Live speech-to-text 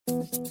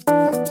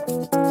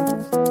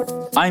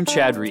I'm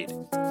Chad Reed.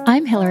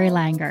 I'm Hillary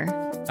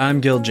Langer.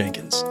 I'm Gil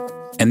Jenkins.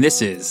 And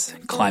this is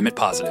Climate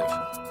Positive.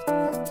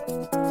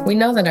 We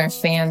know that our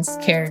fans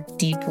care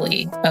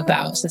deeply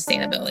about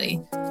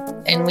sustainability.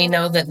 And we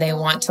know that they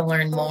want to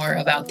learn more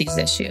about these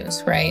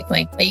issues, right?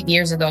 Like 8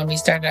 years ago when we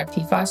started our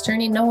PFAS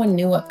journey, no one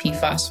knew what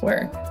PFAS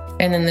were.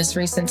 And in this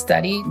recent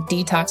study,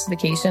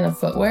 detoxification of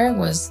footwear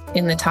was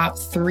in the top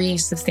 3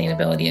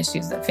 sustainability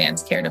issues that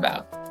fans cared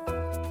about.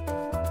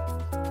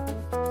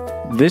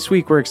 This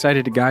week, we're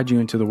excited to guide you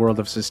into the world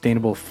of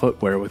sustainable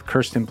footwear with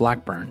Kirsten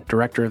Blackburn,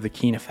 director of the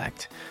Keen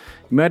Effect.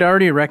 You might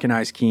already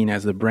recognize Keen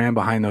as the brand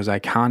behind those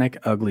iconic,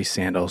 ugly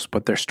sandals,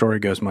 but their story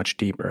goes much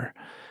deeper.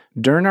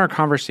 During our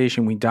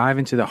conversation, we dive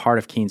into the heart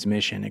of Keen's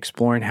mission,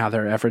 exploring how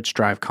their efforts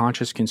drive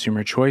conscious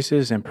consumer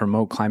choices and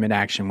promote climate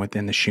action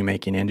within the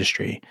shoemaking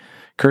industry.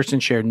 Kirsten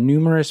shared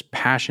numerous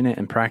passionate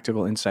and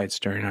practical insights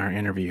during our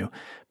interview,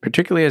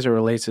 particularly as it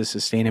relates to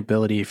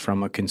sustainability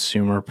from a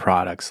consumer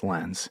products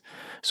lens.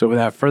 So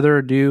without further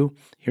ado,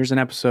 here's an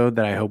episode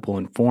that I hope will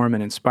inform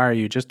and inspire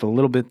you just a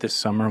little bit this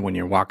summer when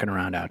you're walking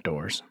around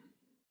outdoors.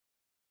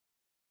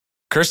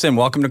 Kirsten,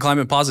 welcome to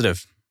Climate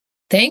Positive.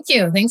 Thank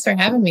you. Thanks for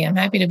having me. I'm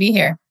happy to be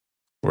here.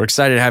 We're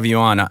excited to have you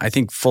on. I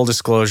think full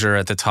disclosure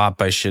at the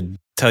top, I should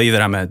tell you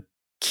that I'm a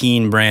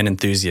Keen brand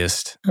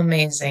enthusiast.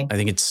 Amazing. I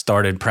think it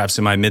started perhaps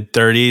in my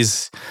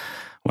mid-30s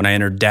when I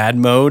entered dad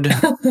mode.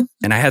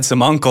 And I had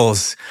some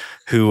uncles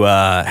who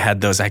had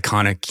those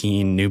iconic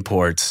Keen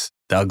Newports,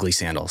 the ugly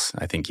sandals,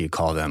 I think you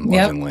call them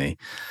lovingly.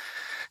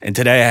 And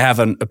today I have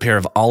a pair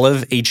of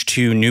olive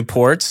H2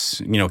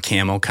 Newports,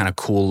 camo, kind of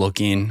cool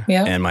looking.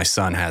 Yep. And my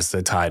son has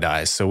the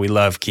tie-dyes. So we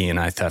love Keen.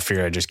 I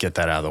figured I'd just get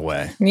that out of the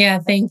way. Yeah,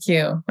 thank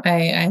you. I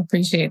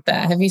appreciate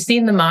that. Have you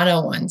seen the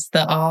mono ones?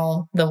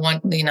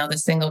 The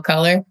single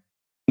color?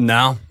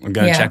 No, I'm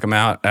going to check them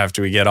out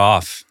after we get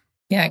off.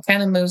 Yeah, it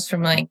kind of moves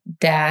from like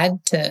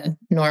dad to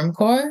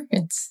normcore.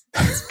 It's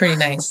pretty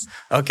nice.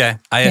 Okay,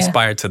 I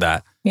aspire to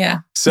that. Yeah.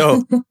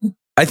 So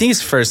I think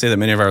it's fair to say that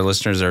many of our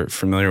listeners are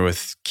familiar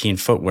with Keen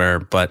footwear,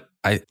 but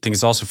I think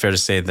it's also fair to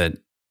say that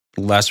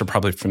less are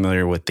probably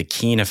familiar with the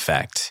Keen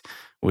Effect,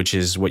 which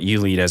is what you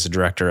lead as a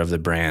director of the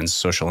brand's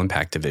social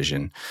impact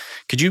division.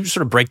 Could you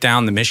sort of break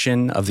down the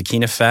mission of the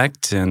Keen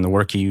Effect and the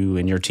work you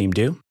and your team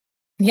do?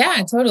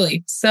 Yeah,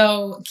 totally.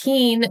 So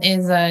Keen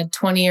is a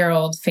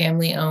 20-year-old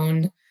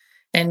family-owned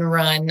and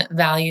run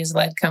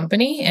values-led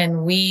company,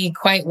 and we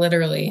quite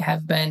literally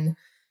have been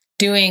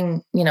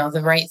doing,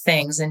 the right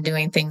things and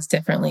doing things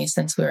differently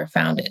since we were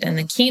founded. And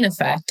the Keen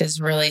Effect is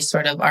really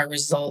sort of our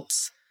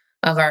results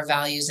of our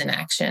values in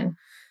action.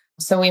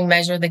 So we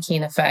measure the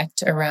Keen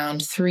Effect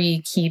around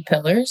 3 key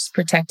pillars: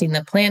 protecting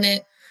the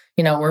planet.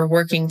 We're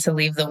working to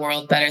leave the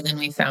world better than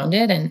we found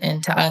it.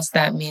 And to us,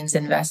 that means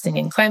investing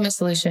in climate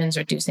solutions,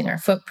 reducing our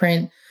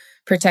footprint,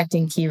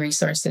 protecting key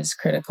resources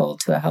critical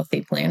to a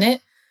healthy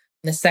planet.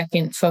 The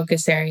second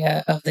focus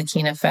area of the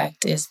Keen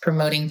Effect is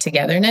promoting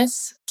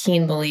togetherness.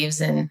 Keen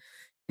believes in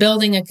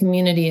building a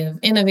community of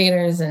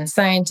innovators and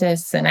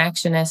scientists and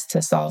actionists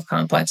to solve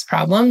complex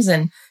problems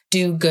and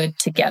do good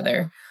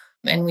together.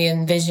 And we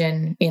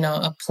envision,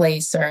 a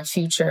place or a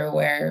future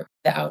where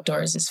the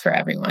outdoors is for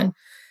everyone.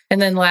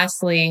 And then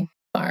lastly,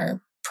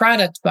 our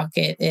product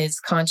bucket is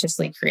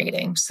consciously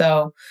creating.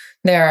 So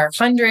there are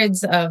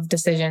hundreds of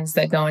decisions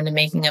that go into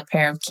making a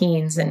pair of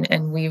Keens,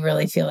 and we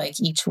really feel like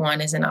each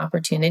one is an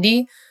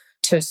opportunity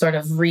to sort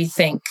of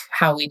rethink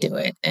how we do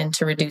it and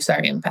to reduce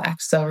our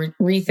impact. So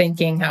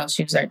rethinking how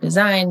shoes are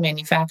designed,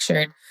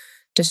 manufactured,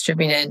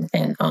 distributed,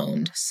 and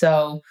owned.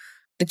 So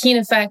the Keen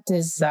Effect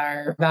is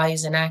our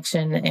values in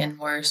action, and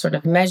we're sort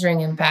of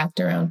measuring impact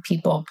around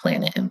people,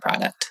 planet, and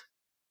product.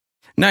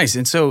 Nice.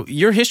 And so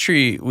your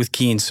history with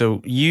Keen,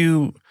 so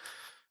you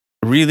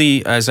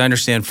really, as I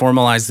understand,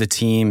 formalized the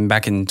team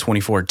back in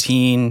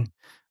 2014,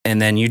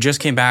 and then you just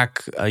came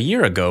back a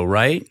year ago,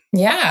 right?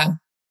 Yeah.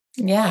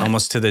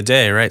 Almost to the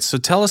day, right? So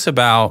tell us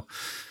about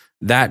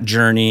that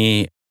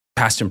journey,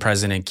 past and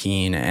present at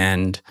Keen,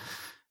 and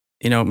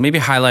maybe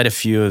highlight a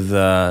few of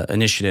the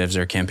initiatives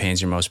or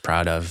campaigns you're most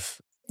proud of.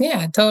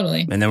 Yeah,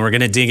 totally. And then we're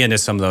going to dig into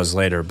some of those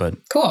later, but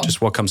cool.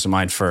 Just what comes to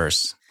mind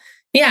first?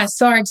 Yeah,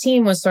 so our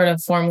team was sort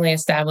of formally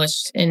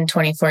established in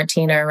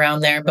 2014 or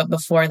around there. But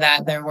before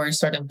that, there were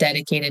sort of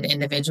dedicated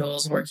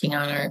individuals working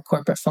on our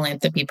corporate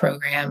philanthropy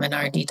program and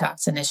our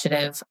detox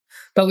initiative.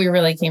 But we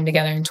really came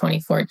together in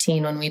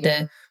 2014 when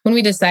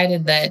we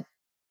decided that,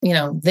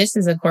 this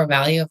is a core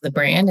value of the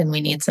brand and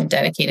we need some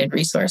dedicated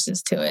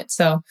resources to it.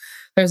 So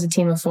there was a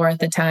team of 4 at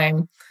the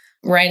time.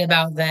 Right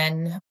about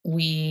then,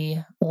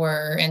 we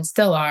were and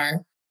still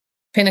are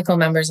pinnacle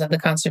members of the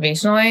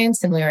Conservation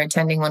Alliance, and we were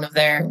attending one of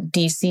their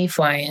DC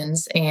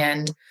fly-ins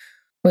and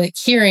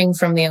hearing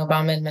from the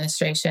Obama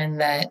administration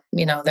that,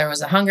 there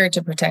was a hunger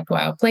to protect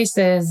wild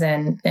places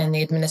and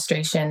the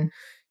administration,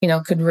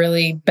 could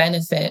really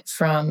benefit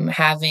from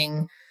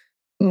having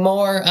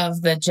more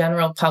of the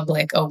general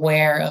public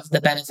aware of the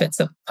benefits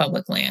of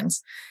public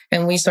lands.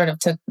 And we sort of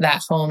took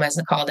that home as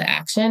a call to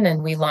action,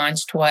 and we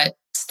launched what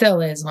still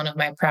is one of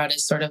my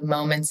proudest sort of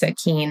moments at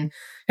Keen,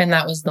 and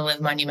that was the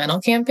Live Monumental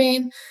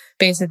campaign.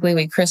 basically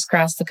we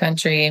crisscrossed the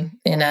country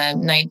in a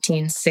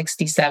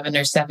 1967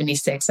 or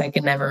 76, I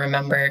can never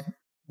remember,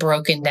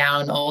 broken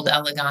down old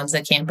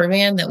Eleganza camper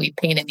van that we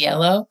painted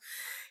yellow.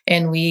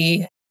 And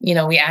we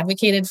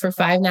advocated for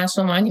 5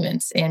 national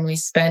monuments, and we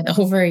spent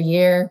over a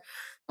year.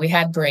 We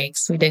had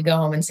breaks. We did go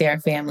home and see our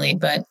family,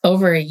 but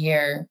over a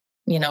year,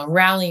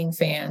 rallying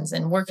fans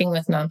and working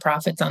with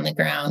nonprofits on the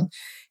ground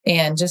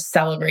and just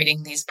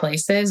celebrating these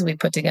places. We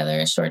put together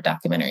a short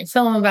documentary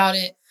film about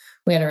it.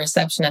 We had a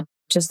reception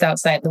just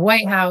outside the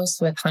White House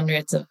with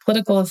hundreds of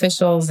political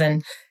officials.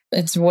 And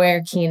it's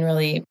where Keen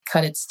really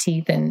cut its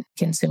teeth in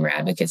consumer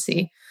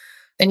advocacy.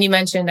 And you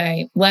mentioned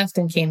I left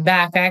and came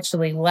back. I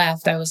actually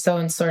left. I was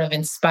so sort of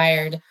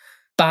inspired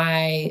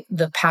by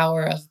the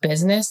power of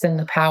business and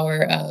the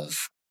power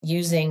of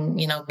using,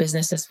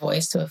 business's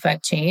voice to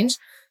affect change,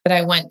 that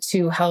I went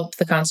to help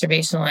the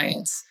Conservation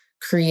Alliance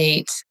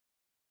create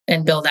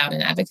and build out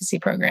an advocacy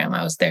program.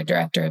 I was their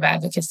director of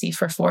advocacy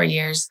for 4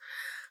 years.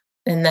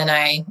 And then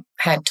I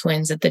had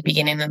twins at the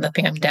beginning of the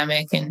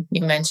pandemic. And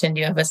you mentioned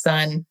you have a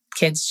son.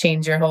 Kids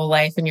change your whole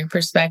life and your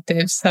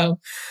perspective. So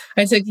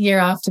I took a year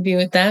off to be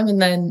with them.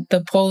 And then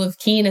the pull of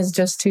Keen is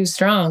just too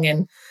strong.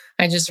 And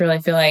I just really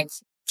feel like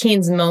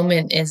Keen's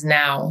moment is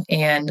now.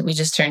 And we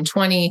just turned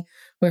 20.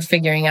 We're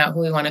figuring out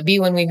who we want to be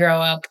when we grow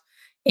up.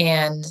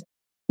 And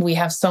we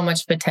have so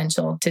much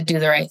potential to do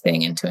the right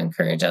thing and to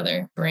encourage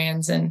other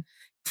brands and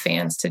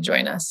fans to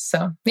join us.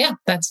 So yeah,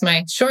 that's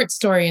my short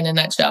story in a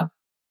nutshell.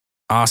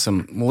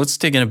 Awesome. Well, let's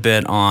dig in a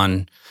bit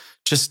on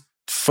just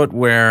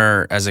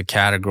footwear as a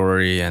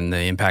category and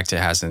the impact it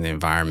has in the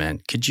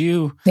environment. Could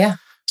you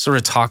sort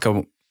of talk,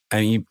 and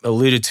you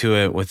alluded to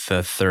it with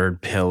the third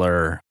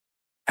pillar,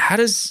 how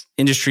does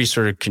industry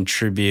sort of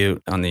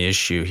contribute on the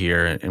issue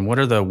here? And what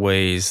are the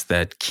ways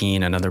that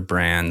Keen and other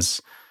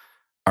brands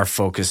are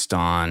focused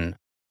on,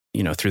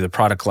 through the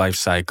product life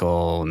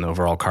cycle and the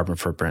overall carbon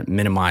footprint,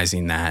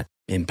 minimizing that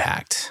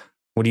impact?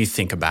 What do you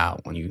think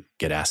about when you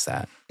get asked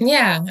that?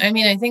 Yeah,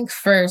 I think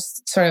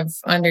first, sort of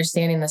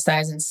understanding the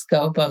size and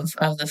scope of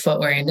the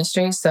footwear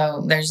industry.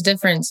 So there's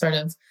different sort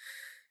of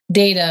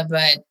data,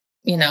 but,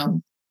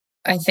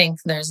 I think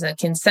there's a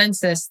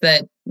consensus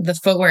that the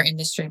footwear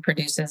industry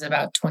produces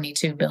about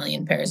 22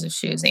 billion pairs of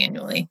shoes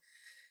annually,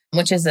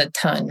 which is a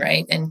ton,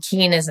 right? And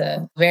Keen is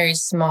a very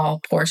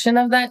small portion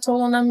of that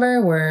total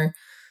number. We're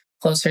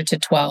closer to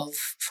 12,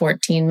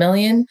 14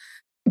 million.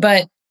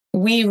 But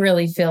we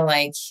really feel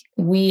like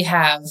we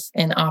have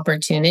an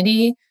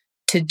opportunity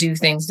to do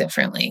things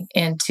differently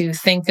and to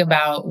think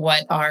about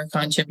what our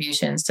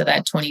contributions to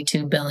that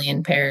 22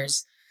 billion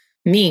pairs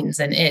means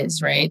and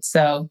is, right?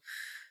 So,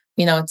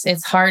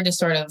 it's hard to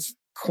sort of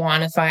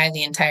quantify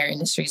the entire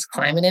industry's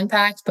climate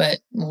impact, but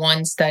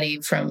one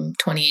study from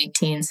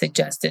 2018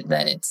 suggested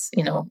that it's,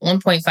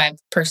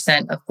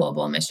 1.5% of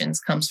global emissions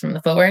comes from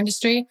the footwear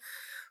industry.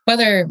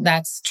 Whether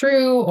that's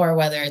true or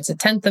whether it's a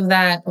tenth of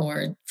that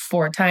or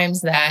 4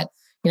 times that,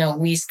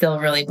 we still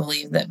really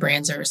believe that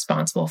brands are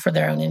responsible for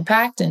their own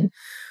impact. And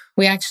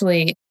we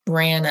actually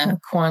ran a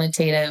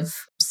quantitative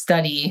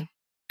study,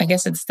 I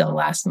guess it's still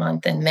last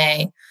month in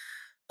May,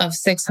 of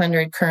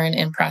 600 current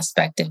and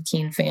prospective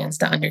Keen fans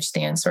to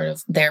understand sort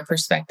of their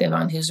perspective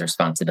on whose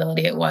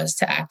responsibility it was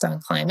to act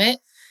on climate.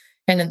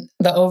 And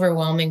the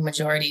overwhelming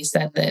majority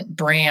said that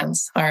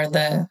brands are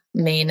the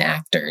main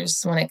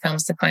actors when it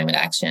comes to climate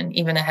action,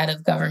 even ahead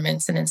of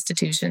governments and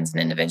institutions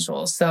and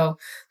individuals. So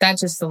that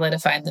just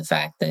solidified the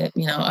fact that,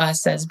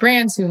 us as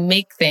brands who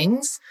make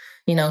things,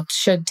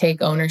 should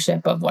take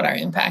ownership of what our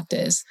impact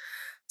is.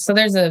 So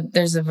there's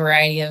a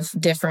variety of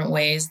different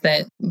ways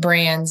that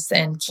brands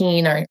and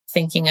Keen are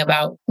thinking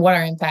about what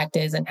our impact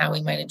is and how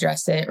we might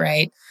address it,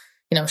 right?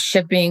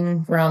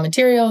 Shipping raw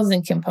materials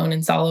and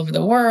components all over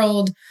the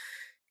world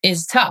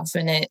is tough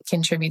and it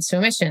contributes to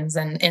emissions.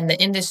 And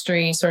the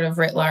industry sort of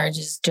writ large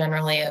is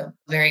generally a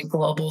very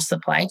global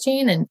supply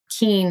chain. And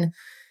Keen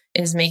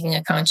is making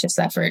a conscious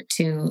effort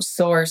to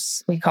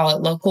source, we call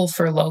it local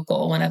for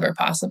local whenever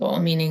possible,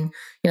 meaning,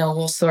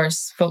 we'll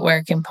source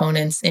footwear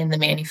components in the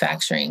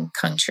manufacturing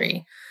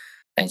country.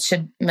 I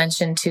should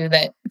mention too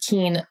that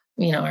Keen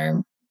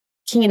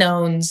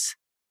owns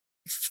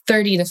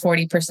 30 to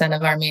 40%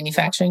 of our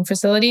manufacturing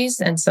facilities.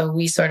 And so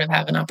we sort of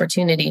have an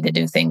opportunity to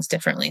do things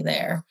differently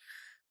there.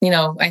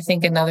 I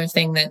think another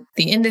thing that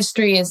the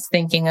industry is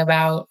thinking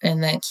about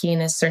and that Keen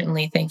is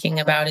certainly thinking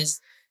about is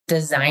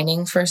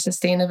designing for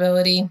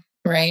sustainability,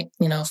 right?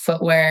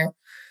 Footwear,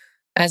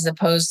 as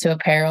opposed to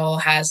apparel,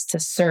 has to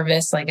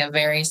service like a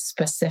very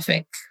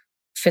specific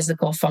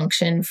physical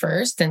function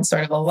first. And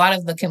sort of a lot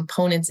of the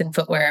components in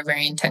footwear are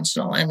very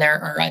intentional, and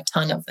there are a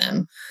ton of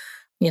them,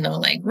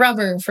 like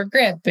rubber for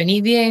grip and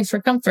EVA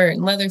for comfort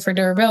and leather for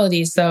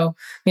durability. So,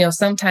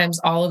 sometimes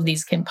all of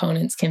these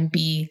components can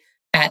be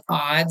at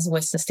odds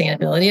with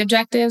sustainability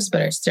objectives,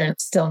 but are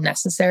still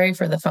necessary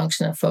for the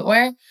function of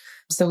footwear.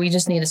 So we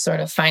just need to sort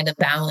of find a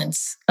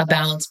balance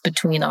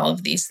between all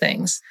of these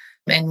things.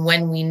 And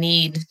when we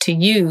need to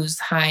use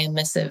high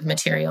emissive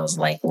materials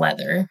like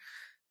leather,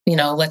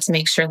 let's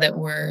make sure that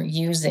we're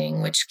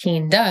using, which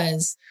Keen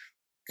does,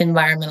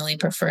 environmentally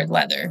preferred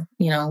leather.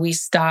 We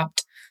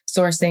stopped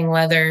sourcing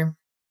leather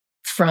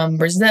from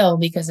Brazil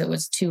because it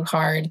was too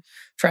hard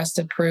for us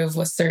to prove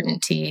with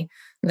certainty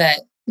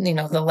that,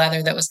 the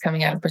leather that was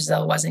coming out of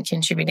Brazil wasn't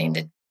contributing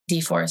to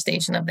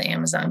deforestation of the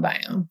Amazon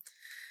biome.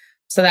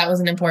 So that was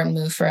an important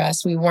move for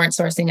us. We weren't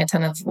sourcing a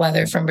ton of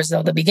leather from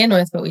Brazil to begin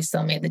with, but we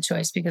still made the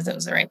choice because it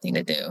was the right thing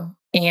to do.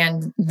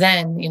 And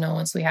then,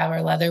 once we have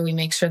our leather, we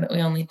make sure that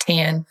we only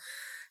tan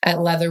at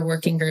Leather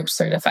Working Group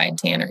certified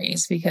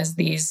tanneries, because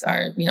these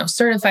are,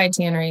 certified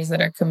tanneries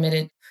that are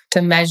committed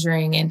to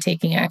measuring and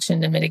taking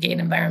action to mitigate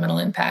environmental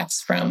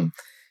impacts from,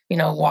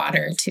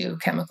 water to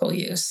chemical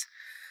use.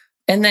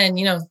 And then,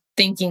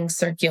 thinking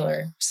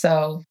circular.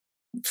 So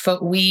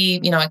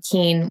at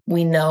Keen,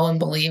 we know and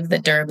believe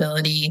that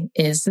durability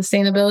is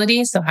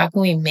sustainability. So how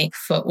can we make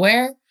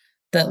footwear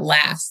that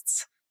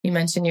lasts? You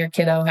mentioned your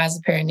kiddo has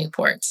a pair of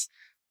Newports.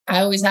 I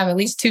always have at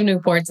least 2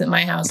 Newports at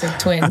my house with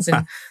twins,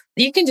 and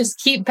you can just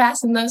keep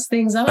passing those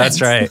things on.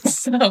 That's right.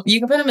 So you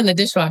can put them in the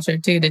dishwasher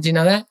too. Did you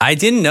know that? I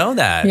didn't know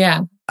that.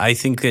 Yeah. I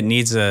think it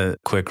needs a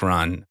quick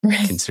run,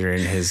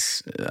 considering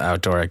his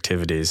outdoor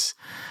activities.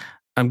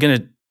 I'm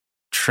going to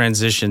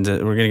transition to,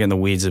 we're going to get in the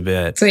weeds a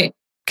bit. Sweet.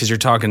 Because you're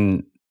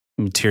talking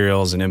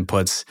materials and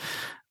inputs.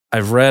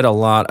 I've read a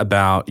lot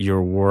about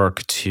your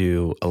work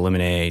to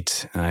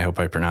eliminate, and I hope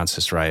I pronounce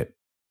this right,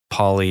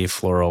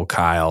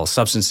 polyfluoroalkyl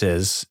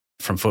substances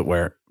from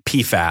footwear.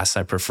 PFAS,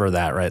 I prefer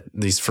that, right?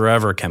 These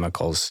forever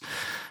chemicals,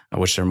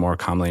 which are more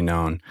commonly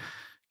known.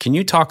 Can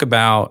you talk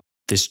about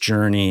this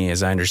journey,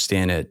 as I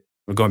understand it,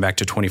 going back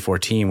to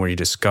 2014, where you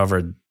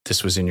discovered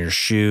this was in your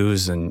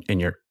shoes and in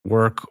your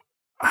work,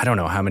 I don't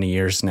know how many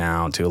years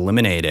now, to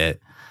eliminate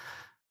it.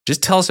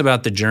 Just tell us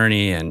about the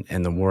journey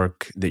and the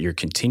work that you're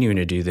continuing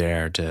to do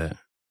there to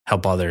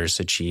help others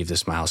achieve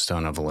this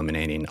milestone of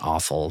eliminating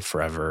awful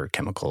forever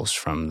chemicals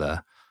from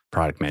the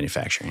product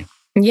manufacturing.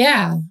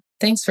 Yeah,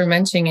 thanks for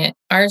mentioning it.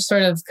 Our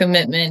sort of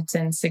commitment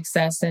and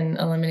success in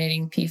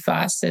eliminating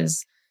PFAS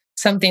is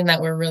something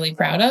that we're really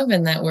proud of,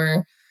 and that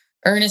we're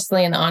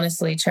earnestly and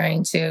honestly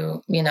trying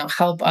to,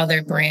 help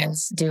other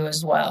brands do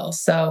as well.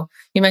 So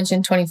you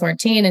mentioned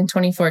 2014. In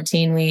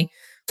 2014, we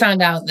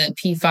found out that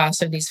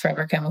PFAS, or these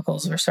forever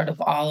chemicals, were sort of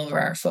all over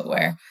our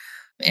footwear.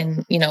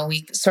 And,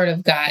 we sort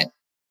of got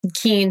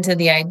keen to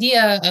the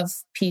idea of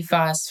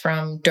PFAS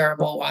from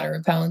durable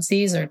water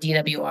repellencies, or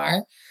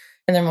DWR.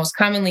 And they're most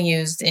commonly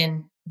used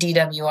in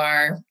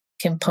DWR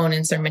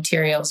components or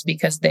materials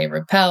because they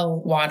repel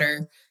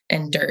water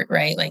and dirt,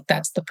 right? Like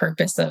that's the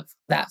purpose of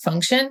that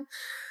function.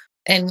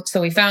 And so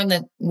we found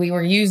that we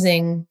were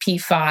using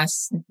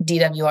PFAS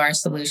DWR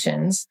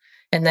solutions.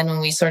 And then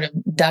when we sort of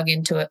dug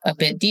into it a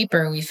bit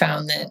deeper, we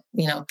found that,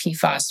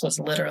 PFAS was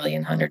literally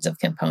in hundreds of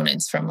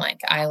components, from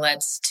like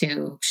eyelets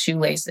to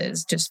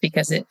shoelaces, just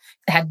because it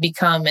had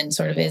become, and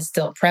sort of is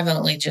still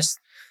prevalently, just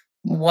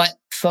what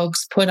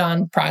folks put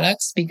on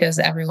products, because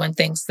everyone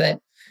thinks that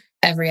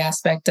every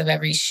aspect of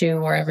every shoe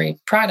or every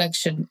product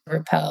should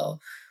repel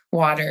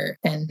water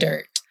and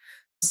dirt.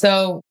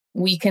 So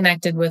we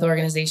connected with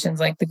organizations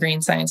like the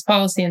Green Science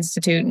Policy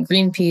Institute and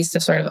Greenpeace to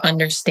sort of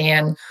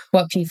understand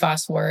what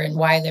PFAS were and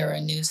why they were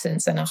a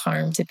nuisance and a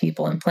harm to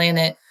people and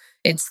planet.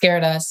 It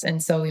scared us.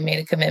 And so we made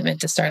a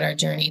commitment to start our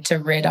journey to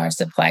rid our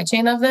supply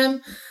chain of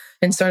them.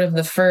 And sort of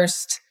the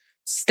first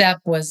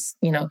step was,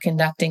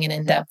 conducting an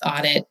in-depth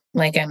audit,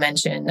 like I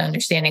mentioned,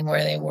 understanding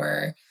where they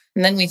were.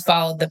 And then we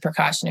followed the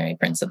precautionary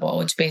principle,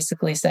 which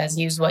basically says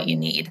use what you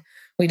need.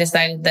 We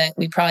decided that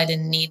we probably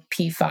didn't need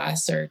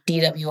PFAS or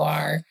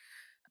DWR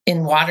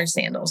in water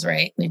sandals,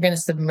 right? You're going to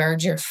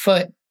submerge your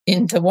foot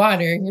into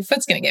water, your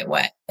foot's going to get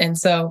wet. And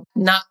so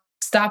not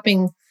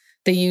stopping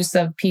the use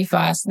of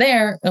PFAS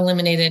there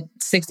eliminated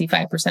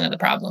 65% of the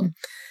problem.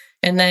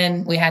 And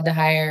then we had to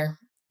hire,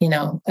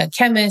 a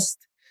chemist,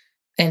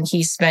 and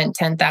he spent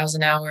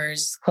 10,000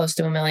 hours, close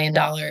to $1 million,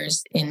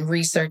 in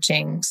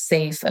researching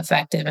safe,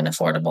 effective, and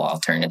affordable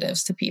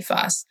alternatives to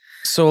PFAS.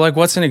 So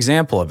what's an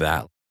example of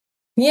that?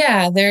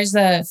 Yeah, there's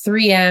a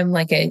 3M,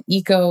 like an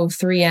eco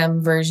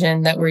 3M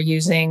version that we're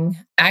using.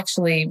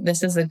 Actually,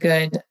 this is a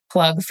good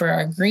plug for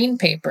our green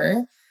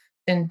paper.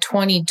 In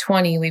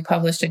 2020, we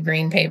published a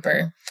green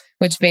paper,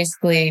 which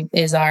basically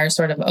is our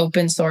sort of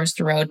open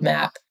sourced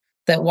roadmap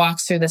that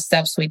walks through the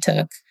steps we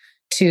took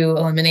to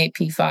eliminate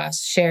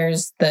PFAS,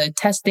 shares the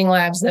testing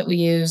labs that we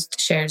used,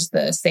 shares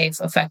the safe,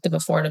 effective,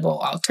 affordable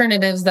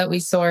alternatives that we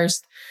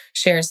sourced,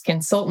 shares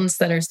consultants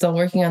that are still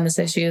working on this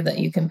issue that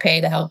you can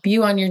pay to help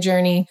you on your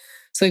journey.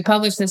 So we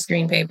published this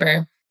green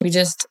paper. We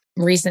just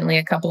recently,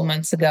 a couple of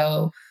months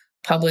ago,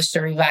 published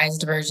a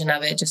revised version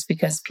of it, just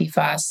because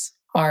PFAS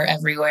are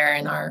everywhere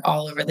and are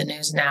all over the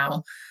news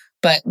now.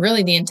 But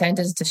really the intent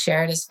is to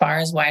share it as far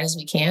as wide as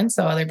we can,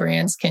 so other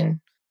brands can,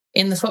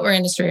 in the footwear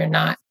industry or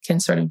not, can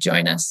sort of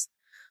join us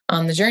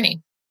on the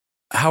journey.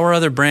 How are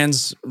other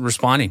brands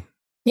responding?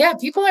 Yeah,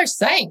 people are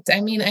psyched.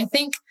 I mean, I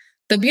think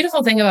the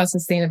beautiful thing about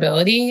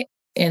sustainability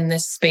in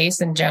this space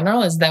in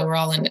general is that we're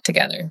all in it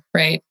together,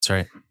 right? That's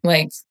right.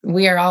 Like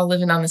we are all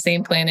living on the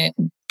same planet,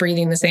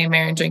 breathing the same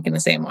air and drinking the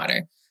same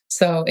water.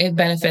 So it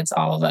benefits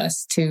all of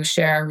us to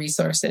share our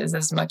resources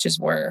as much as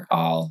we're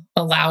all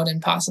allowed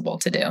and possible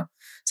to do.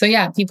 So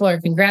yeah, people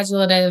are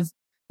congratulative,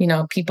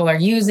 people are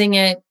using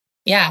it.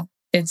 Yeah,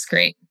 it's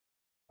great.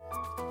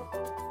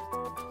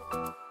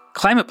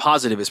 Climate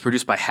Positive is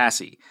produced by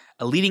HASI,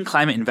 a leading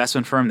climate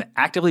investment firm that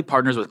actively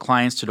partners with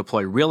clients to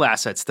deploy real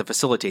assets that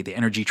facilitate the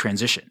energy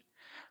transition.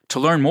 To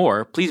learn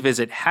more, please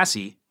visit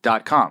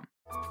hasi.com.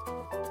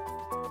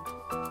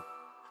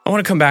 I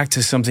want to come back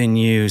to something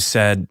you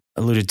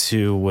alluded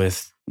to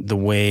with the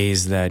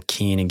ways that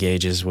Keen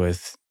engages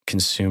with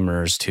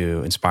consumers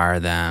to inspire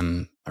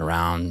them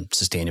around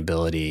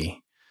sustainability.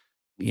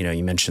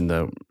 You mentioned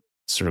the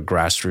sort of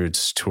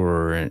grassroots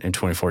tour in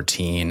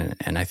 2014,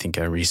 and I think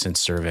a recent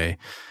survey.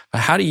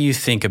 How do you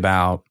think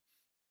about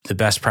the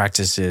best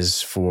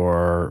practices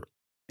for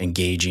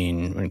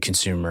engaging in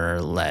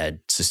consumer-led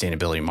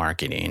sustainability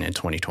marketing in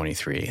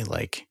 2023?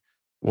 Like,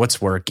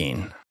 what's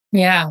working?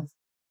 Yeah.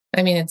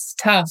 I mean, it's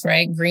tough,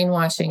 right?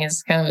 Greenwashing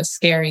is kind of a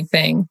scary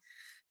thing.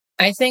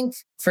 I think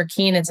for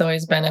Keen, it's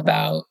always been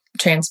about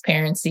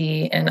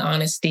transparency and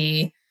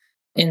honesty.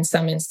 In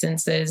some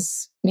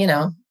instances,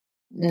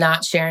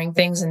 not sharing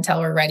things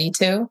until we're ready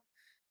to,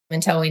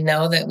 until we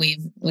know that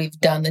we've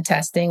done the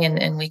testing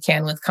and we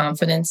can with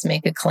confidence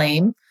make a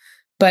claim.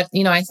 But,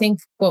 I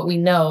think what we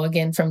know,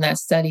 again, from that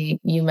study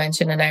you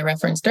mentioned and I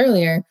referenced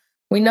earlier,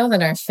 we know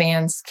that our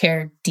fans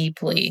care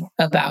deeply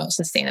about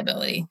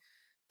sustainability.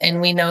 And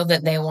we know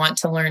that they want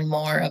to learn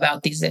more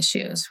about these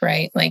issues,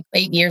 right? Like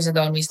 8 years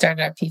ago when we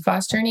started our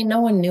PFAS journey, no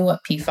one knew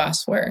what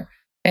PFAS were.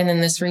 And in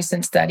this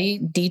recent study,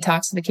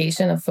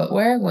 detoxification of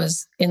footwear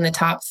was in the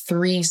top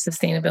 3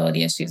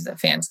 sustainability issues that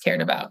fans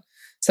cared about.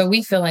 So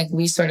we feel like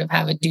we sort of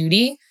have a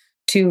duty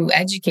to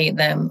educate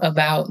them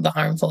about the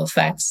harmful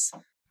effects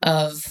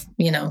of,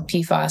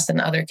 PFAS and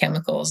other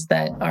chemicals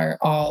that are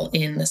all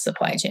in the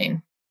supply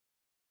chain.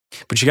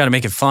 But you got to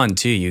make it fun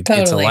too.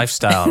 Totally. It's a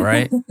lifestyle,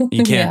 right?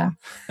 You can't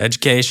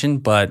education,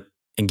 but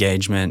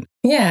engagement.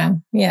 Yeah.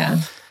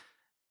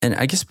 And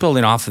I guess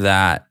building off of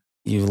that,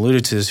 you've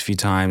alluded to this a few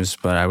times,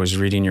 but I was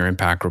reading your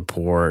impact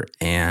report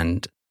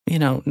and,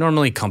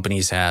 normally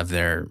companies have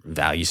their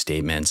value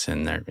statements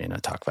and they're,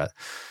 talk about,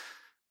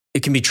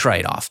 it can be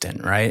trite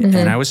often, right? Mm-hmm.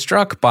 And I was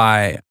struck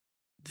by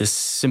the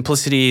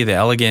simplicity, the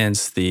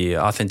elegance, the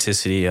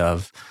authenticity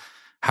of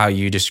how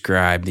you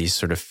describe these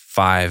sort of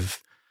 5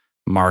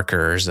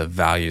 markers of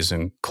values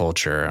and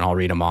culture. And I'll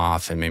read them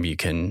off and maybe you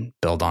can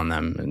build on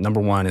them. Number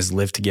 1 is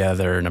live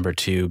together. Number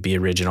 2, be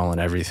original in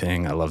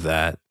everything. I love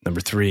that. Number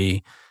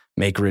 3,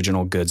 make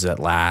original goods that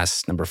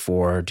last. Number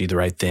 4, do the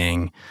right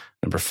thing.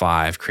 Number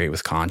 5, create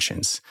with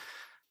conscience.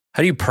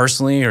 How do you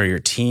personally or your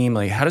team,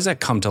 how does that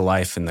come to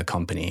life in the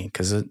company?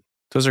 Because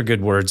those are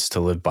good words to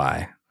live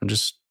by.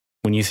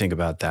 When you think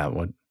about that,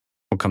 what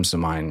comes to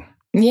mind?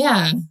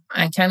 Yeah,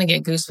 I kind of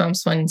get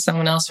goosebumps when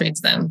someone else reads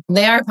them.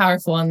 They are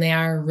powerful and they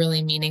are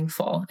really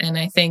meaningful. And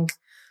I think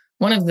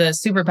one of the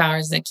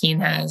superpowers that Keen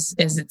has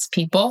is its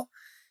people.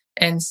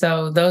 And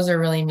so those are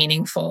really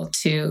meaningful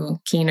to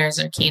Keeners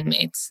or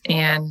Keenmates.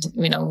 And,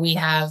 we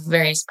have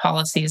various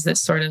policies that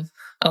sort of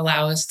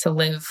allow us to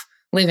live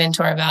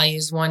into our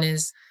values. One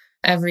is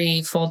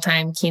every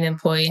full-time Keen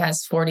employee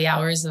has 40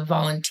 hours of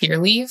volunteer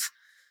leave.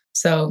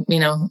 So,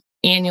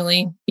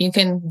 annually, you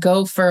can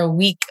go for a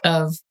week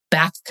of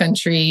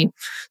backcountry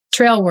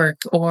trail work,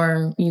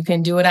 or you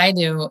can do what I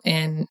do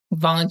and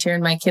volunteer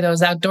in my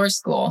kiddos' outdoor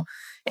school,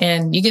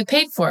 and you get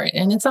paid for it.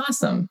 And it's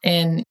awesome.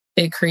 And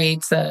it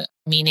creates a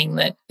meaning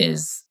that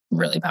is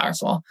really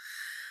powerful.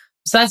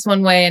 So that's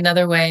one way.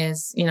 Another way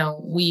is,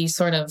 we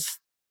sort of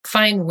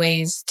find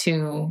ways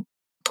to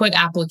put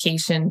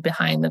application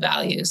behind the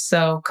values.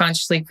 So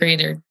consciously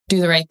create or do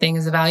the right thing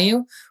is a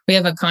value. We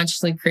have a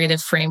consciously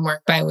creative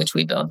framework by which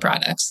we build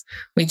products.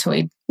 We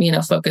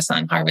focus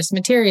on harvest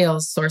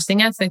materials,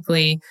 sourcing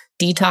ethically,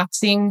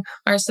 detoxing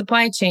our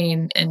supply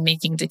chain, and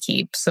making to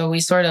keep. So we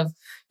sort of,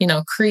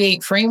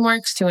 create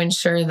frameworks to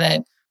ensure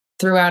that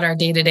throughout our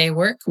day-to-day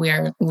work, we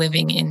are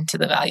living into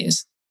the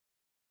values.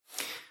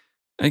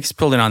 I guess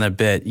building on that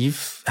bit,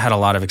 you've had a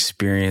lot of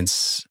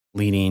experience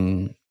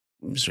leading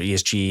sort of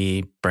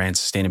ESG, brand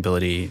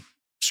sustainability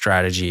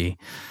strategy.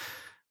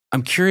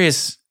 I'm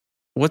curious,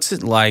 what's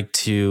it like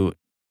to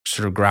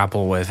sort of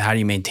grapple with how do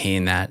you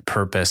maintain that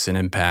purpose and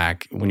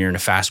impact when you're in a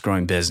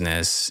fast-growing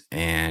business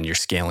and you're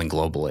scaling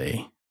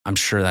globally? I'm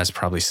sure that's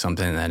probably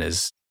something that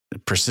is a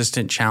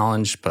persistent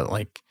challenge, but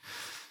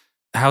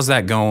how's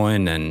that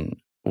going and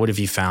what have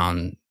you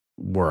found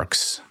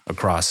works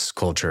across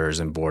cultures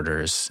and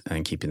borders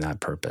and keeping that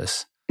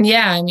purpose?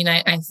 Yeah,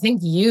 I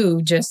think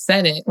you just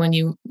said it when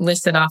you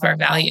listed off our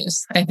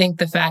values. I think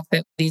the fact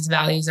that these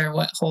values are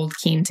what hold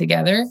Keen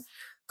together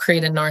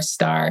create a North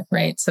Star,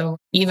 right? So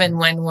even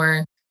when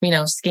we're,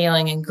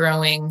 scaling and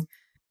growing,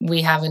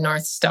 we have a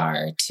North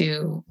Star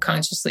to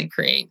consciously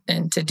create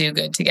and to do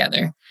good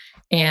together.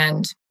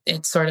 And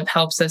it sort of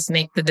helps us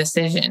make the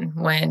decision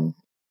when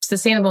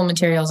sustainable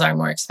materials are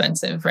more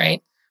expensive,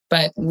 right?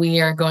 But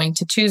we are going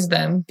to choose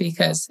them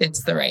because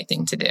it's the right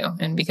thing to do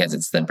and because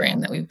it's the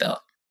brand that we've built.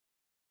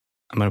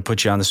 I'm going to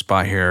put you on the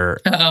spot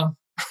here. Uh-oh.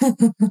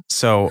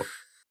 So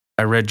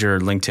I read your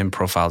LinkedIn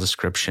profile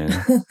description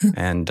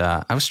and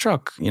I was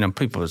struck.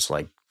 People was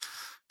like,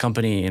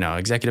 company,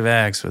 executive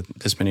X with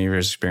this many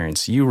years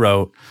experience. You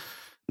wrote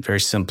very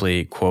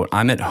simply, quote,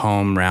 "I'm at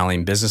home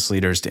rallying business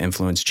leaders to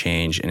influence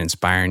change and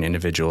inspiring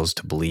individuals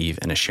to believe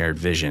in a shared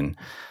vision.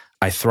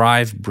 I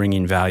thrive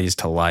bringing values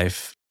to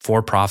life,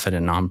 for-profit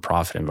and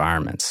nonprofit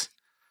environments."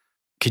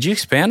 Could you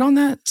expand on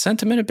that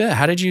sentiment a bit?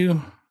 How did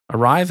you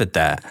arrive at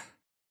that?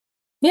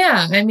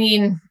 Yeah,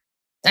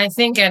 I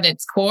think at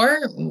its core,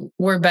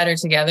 we're better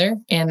together,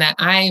 and that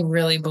I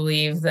really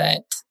believe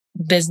that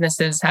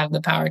businesses have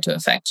the power to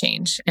affect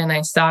change. And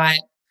I saw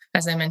it,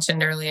 as I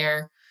mentioned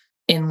earlier,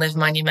 in Live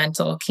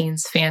Monumental,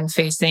 Keen's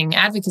fan-facing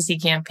advocacy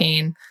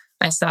campaign.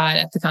 I saw it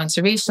at the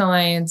Conservation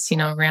Alliance,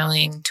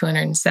 rallying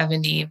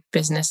 270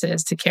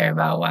 businesses to care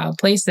about wild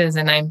places.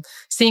 And I'm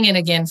seeing it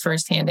again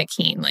firsthand at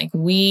Keen. Like,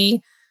 we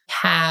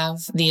have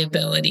the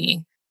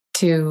ability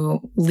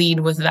to lead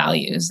with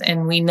values,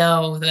 and we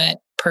know that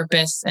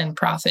purpose and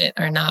profit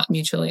are not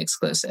mutually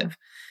exclusive.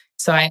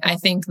 So I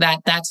think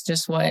that that's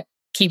just what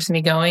keeps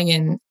me going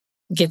and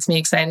gets me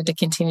excited to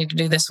continue to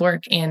do this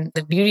work. And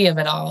the beauty of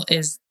it all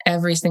is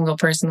every single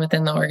person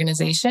within the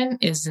organization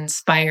is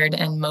inspired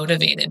and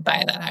motivated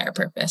by that higher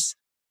purpose.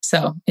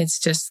 So it's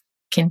just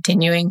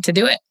continuing to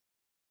do it.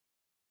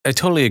 I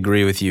totally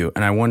agree with you.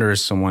 And I wonder if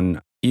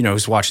someone,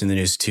 who's watching the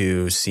news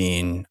too,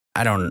 seeing,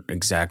 I don't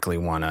exactly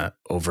want to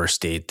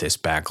overstate this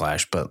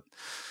backlash, but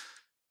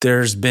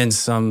there's been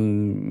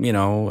some,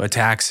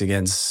 attacks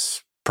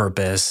against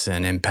purpose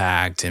and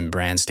impact and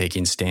brands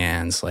taking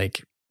stands.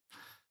 Like,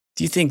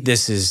 do you think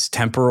this is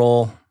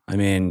temporal?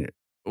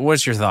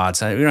 What's your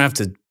thoughts? We don't have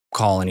to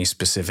call any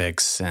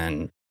specifics,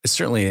 and it's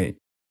certainly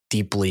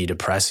deeply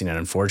depressing and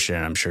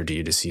unfortunate, I'm sure, to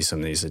you to see some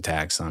of these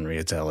attacks on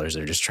retailers.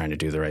 They're just trying to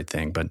do the right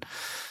thing. But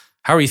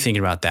how are you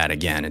thinking about that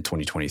again in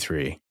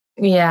 2023?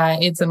 Yeah,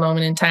 it's a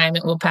moment in time.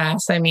 It will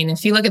pass.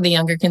 If you look at the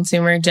younger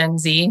consumer, Gen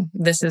Z,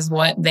 this is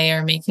what they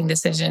are making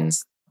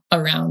decisions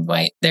around,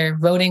 right? They're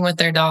voting with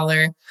their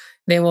dollar.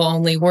 They will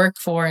only work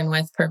for and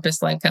with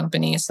purpose-led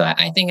companies. So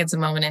I think it's a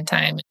moment in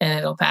time and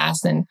it'll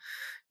pass. And,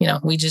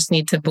 we just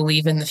need to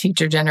believe in the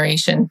future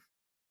generation.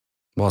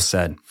 Well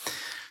said.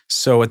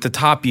 So at the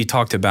top, you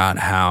talked about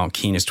how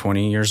Keen is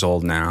 20 years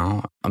old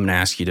now. I'm going to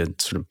ask you to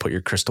sort of put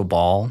your crystal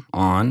ball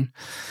on.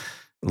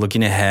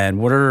 Looking ahead,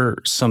 what are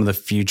some of the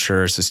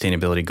future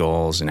sustainability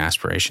goals and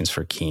aspirations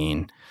for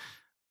Keen?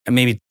 And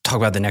maybe talk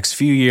about the next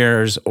few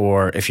years,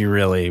 or if you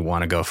really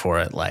want to go for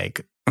it,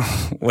 like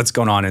what's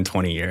going on in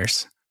 20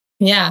 years?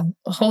 Yeah.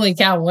 Holy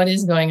cow. What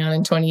is going on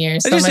in 20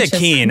 years? I just said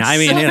Keen.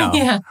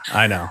 Yeah.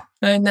 I know.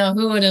 I know.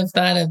 Who would have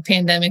thought a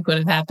pandemic would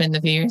have happened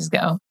a few years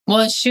ago? Well,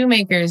 as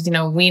shoemakers,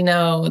 we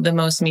know the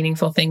most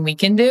meaningful thing we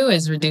can do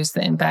is reduce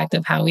the impact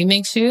of how we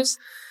make shoes.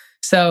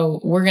 So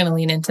we're going to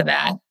lean into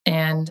that.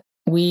 And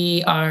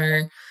we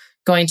are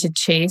going to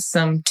chase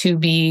some to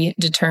be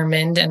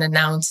determined and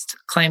announced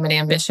climate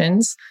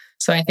ambitions.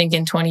 So I think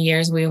in 20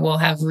 years, we will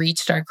have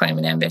reached our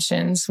climate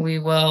ambitions. We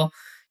will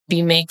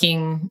be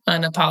making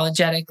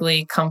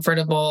unapologetically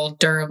comfortable,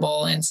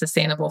 durable, and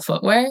sustainable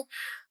footwear.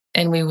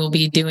 And we will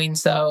be doing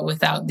so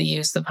without the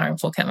use of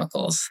harmful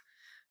chemicals.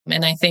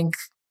 And I think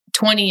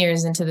 20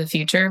 years into the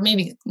future,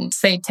 maybe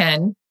say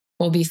 10,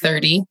 we'll be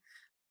 30.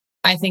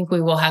 I think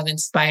we will have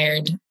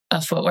inspired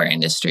a footwear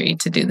industry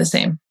to do the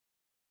same.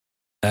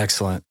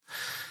 Excellent.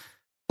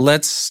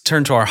 Let's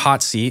turn to our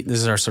hot seat. This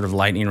is our sort of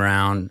lightning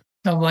round.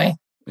 Oh boy.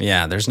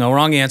 Yeah, there's no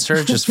wrong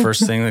answer. Just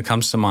first thing that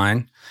comes to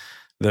mind.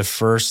 The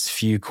first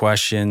few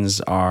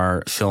questions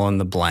are fill in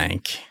the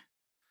blank.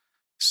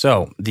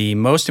 So the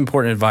most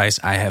important advice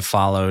I have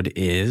followed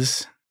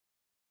is?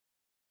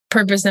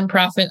 Purpose and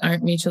profit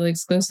aren't mutually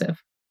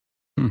exclusive.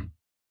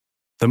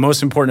 The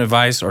most important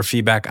advice or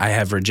feedback I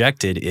have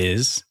rejected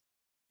is?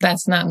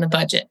 That's not in the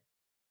budget.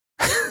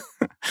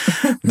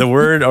 The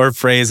word or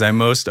phrase I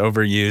most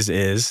overuse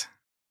is?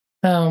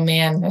 Oh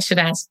man, I should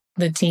ask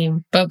the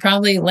team, but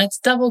probably let's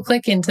double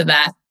click into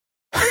that.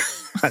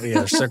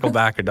 Yeah, circle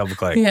back or double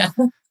click. Yeah.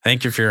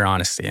 Thank you for your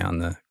honesty on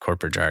the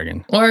corporate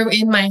jargon. Or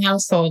in my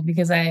household,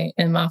 because I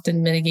am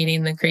often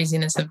mitigating the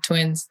craziness of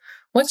twins.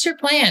 What's your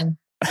plan?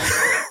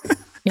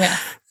 Yeah.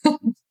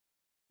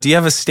 Do you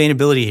have a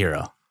sustainability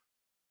hero?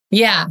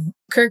 Yeah.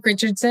 Kirk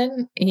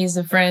Richardson. He's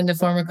a friend, a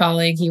former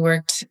colleague. He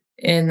worked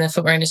in the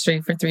footwear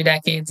industry for 3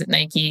 decades at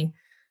Nike,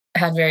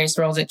 had various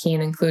roles at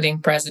Keen, including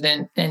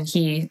president. And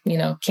he,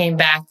 came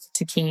back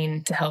to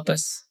Keen to help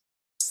us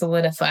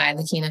solidify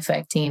the Keen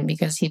Effect team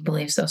because he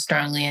believes so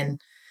strongly in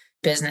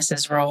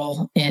business's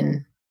role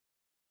in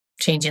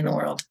changing the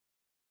world.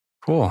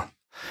 Cool.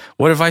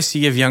 What advice do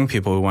you give young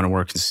people who want to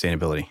work in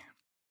sustainability?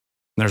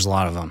 There's a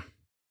lot of them.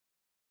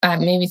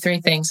 Maybe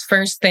 3 things.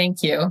 First,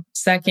 thank you.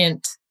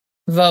 Second,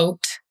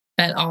 vote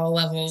at all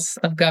levels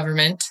of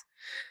government.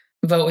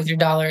 Vote with your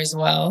dollar as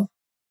well.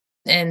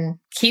 And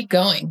keep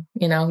going.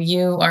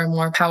 You are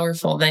more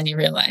powerful than you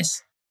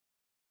realize.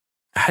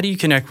 How do you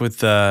connect with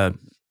the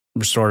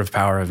restorative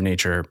power of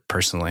nature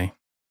personally?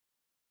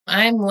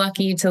 I'm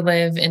lucky to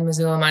live in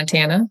Missoula,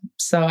 Montana,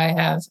 so I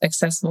have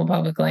accessible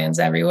public lands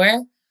everywhere.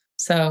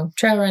 So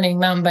trail running,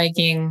 mountain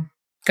biking,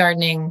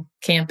 gardening,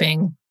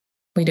 camping,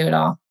 we do it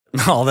all.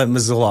 All that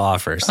Missoula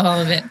offers. All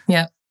of it.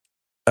 Yep.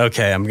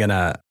 Okay, I'm going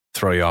to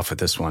throw you off with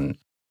this one.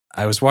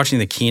 I was watching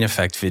the Keene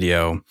Effect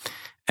video,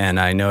 and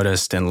I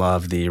noticed and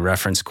loved the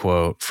reference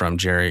quote from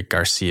Jerry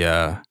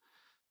Garcia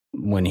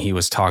when he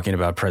was talking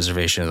about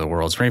preservation of the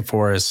world's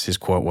rainforests. His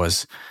quote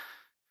was,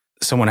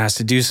 someone has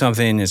to do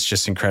something. It's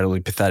just incredibly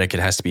pathetic. It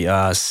has to be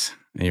us.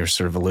 And you were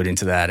sort of alluding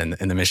to that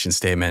in the mission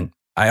statement.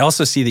 I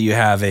also see that you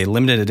have a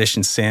limited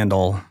edition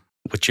sandal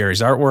with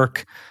Jerry's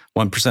artwork,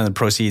 1% of the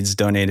proceeds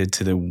donated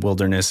to the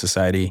Wilderness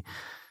Society.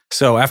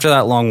 So after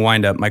that long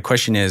windup, my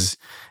question is,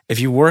 if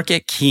you work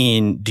at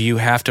Keene, do you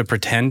have to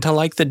pretend to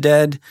like the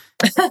dead?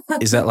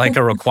 Is that like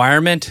a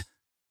requirement?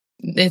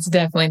 It's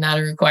definitely not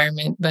a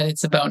requirement, but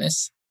it's a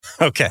bonus.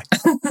 Okay.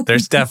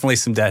 There's definitely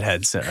some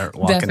deadheads that are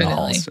walking the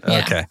halls.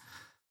 Yeah. Okay.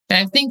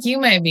 I think you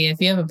might be if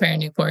you have a pair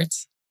of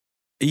Newports.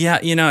 Yeah,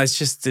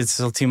 it's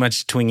still too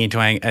much twingy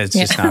twang. It's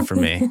just not for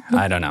me.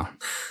 I don't know.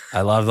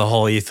 I love the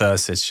whole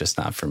ethos. It's just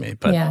not for me,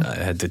 but I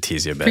had to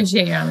tease you a bit.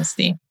 Appreciate your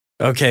honesty.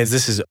 Okay,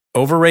 this is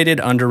overrated,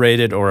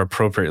 underrated, or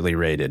appropriately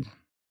rated.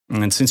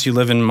 And since you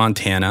live in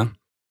Montana,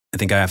 I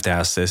think I have to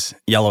ask this.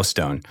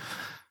 Yellowstone,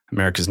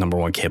 America's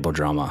 #1 cable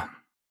drama.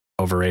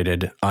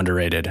 Overrated,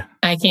 underrated?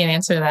 I can't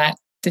answer that.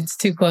 It's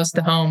too close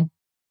to home.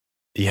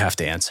 You have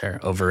to answer.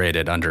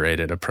 Overrated,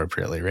 underrated,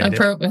 appropriately rated?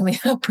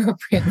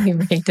 Appropriately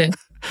rated.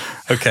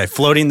 Okay,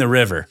 floating the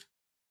river.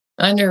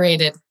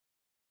 Underrated.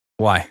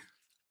 Why?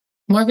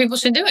 More people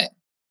should do it.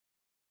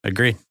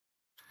 Agreed.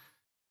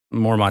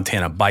 More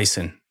Montana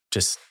bison.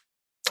 Just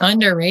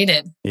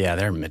underrated. Yeah,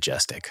 they're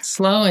majestic.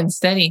 Slow and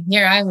steady.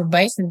 Here, I have a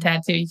bison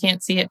tattoo. You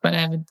can't see it, but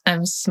I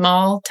have a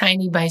small,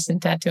 tiny bison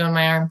tattoo on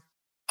my arm.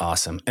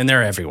 Awesome. And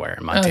they're everywhere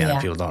in Montana. Oh,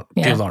 yeah.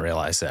 People don't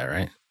realize that,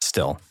 right?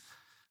 Still.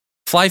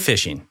 Fly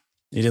fishing.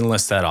 You didn't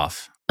list that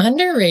off.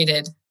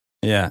 Underrated.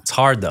 Yeah, it's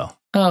hard though.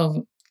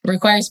 Oh,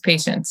 requires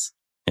patience.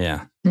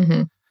 Yeah.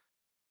 Mm-hmm.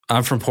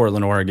 I'm from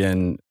Portland,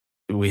 Oregon.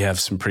 We have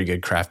some pretty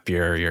good craft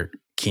beer. Your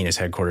Keene is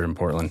headquartered in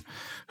Portland.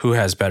 Who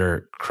has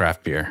better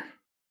craft beer?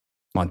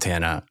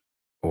 Montana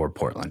or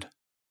Portland?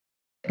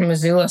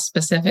 Missoula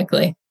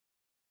specifically.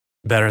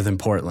 Better than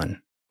Portland,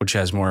 which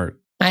has more.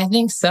 I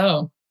think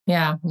so.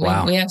 Yeah.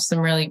 Wow. We have some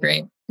really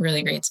great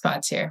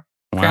spots here.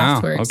 Wow.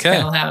 Craftworks, Okay.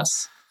 Kettle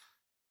House.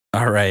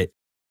 All right.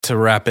 To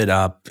wrap it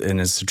up,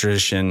 and it's a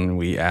tradition,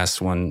 we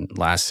ask one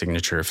last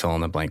signature fill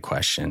in the blank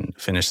question.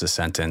 Finish the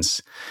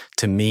sentence.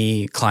 To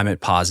me, climate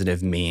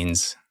positive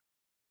means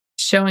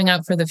showing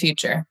up for the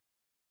future.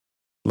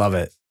 Love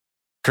it.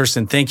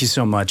 Kirsten, thank you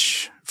so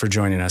much for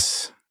joining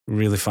us.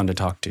 Really fun to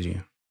talk to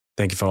you.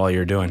 Thank you for all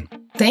you're doing.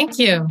 Thank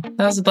you.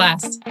 That was a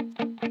blast.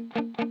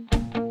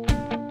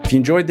 If you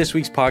enjoyed this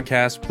week's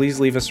podcast, please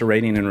leave us a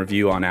rating and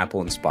review on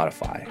Apple and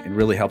Spotify. It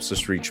really helps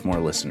us reach more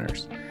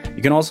listeners.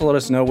 You can also let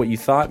us know what you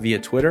thought via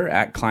Twitter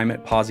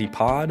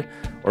 @ClimatePosiPod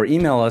or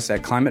email us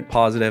at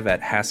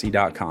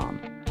climatepositive@hassie.com.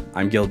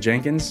 I'm Gil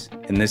Jenkins,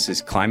 and this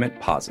is Climate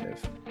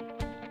Positive.